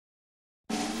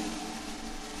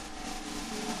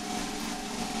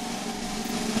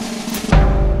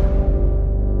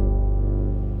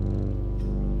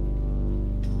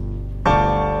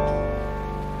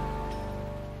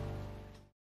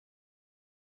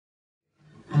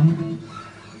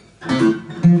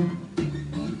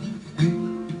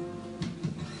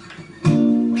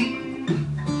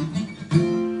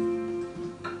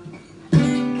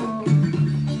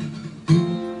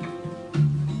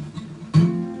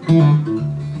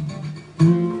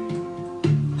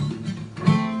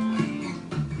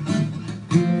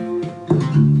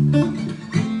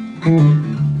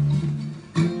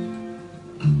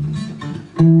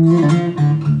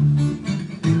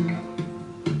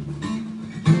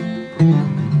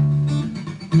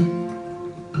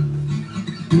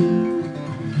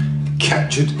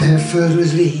Captured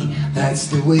effortlessly, that's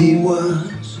the way it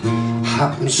was.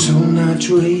 Happened so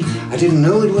naturally, I didn't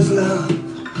know it was love.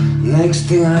 Next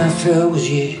thing I felt was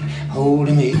you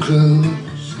holding me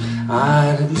close.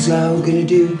 I was all gonna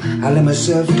do, I let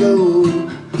myself go.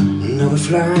 Now we're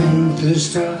flying to the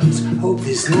stars, hope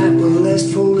this night will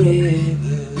last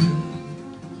forever.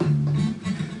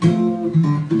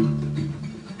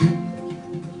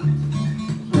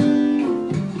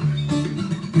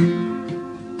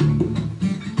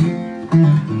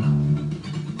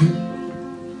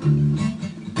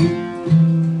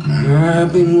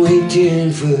 I've been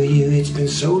waiting for you, it's been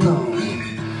so long.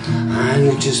 I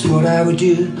knew just what I would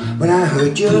do when I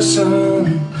heard your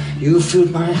song. You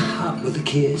filled my heart with a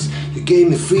kiss, you gave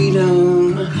me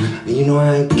freedom. And you know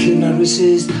I could not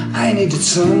resist, I needed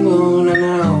someone. And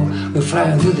now we're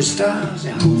flying through the stars,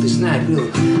 I hope this night will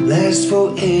last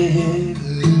forever.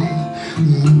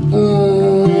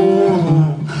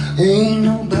 Ain't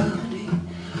nobody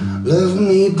love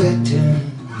me better,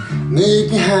 make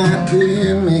me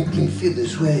happy, make me feel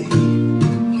this way.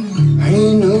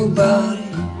 Ain't nobody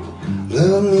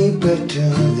love me better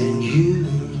than you.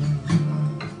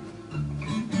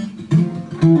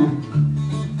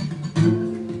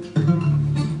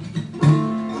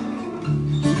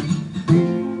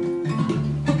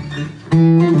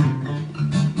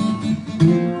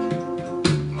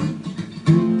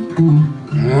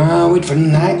 I wait for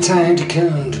night time to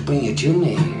come to bring you to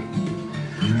me.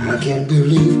 I can't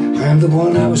believe I'm the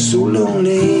one, I was so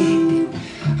lonely.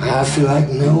 I feel like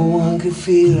no one could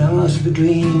feel, I must be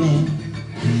dreaming.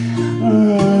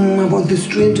 I want this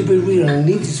dream to be real, I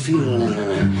need this feeling. And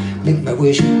I make my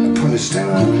wish upon a star,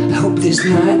 I hope this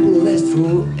night will last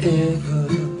forever.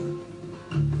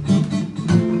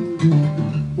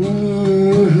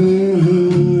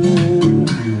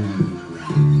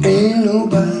 Ain't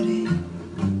nobody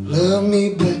love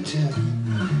me better,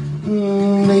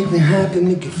 make me happy,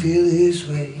 make you feel this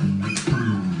way.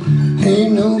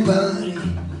 Ain't nobody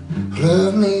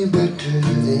love me better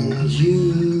than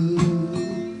you.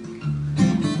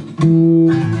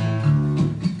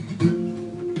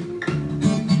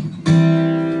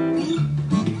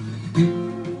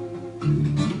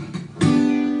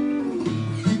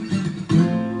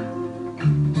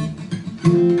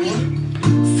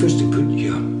 First you put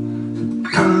your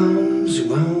arms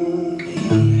around me,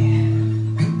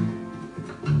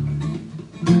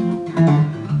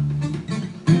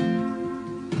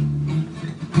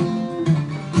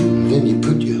 then you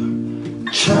put your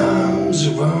charms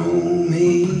around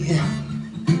me.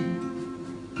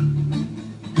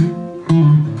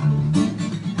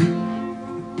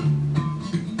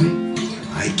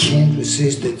 I can't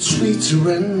resist that sweet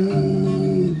surrender.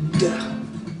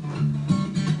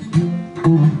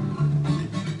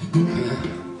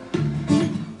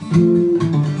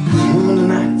 On the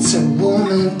nights so warm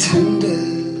and tender,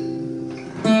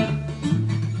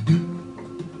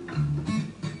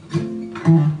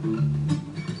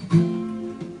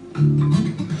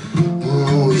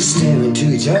 oh, we stare into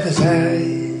each other's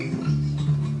eyes.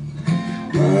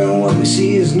 Oh, what we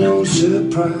see is no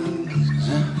surprise.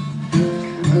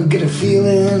 I get a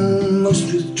feeling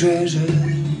most with treasure,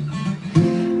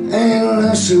 and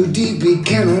love so deep we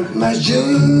cannot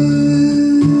measure.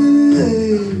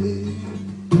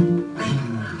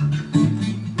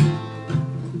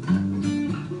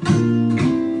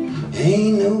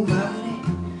 Ain't nobody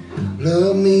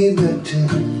love me better,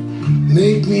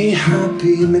 make me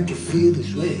happy, make you feel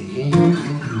this way.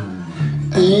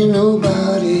 Ain't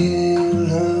nobody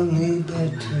love me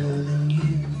better than you.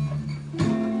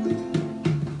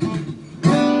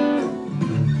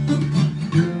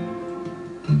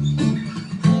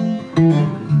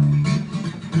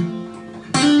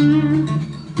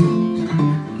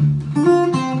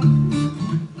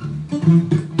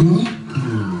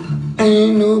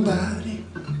 Ain't nobody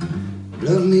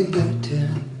love me better,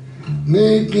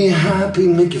 make me happy,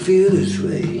 make you feel this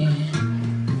way.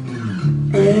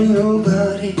 Ain't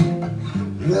nobody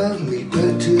love me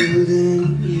better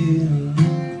than you.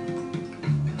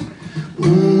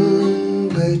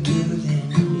 Better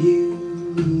than you.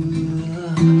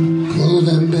 Oh.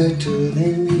 more than better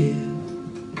than you.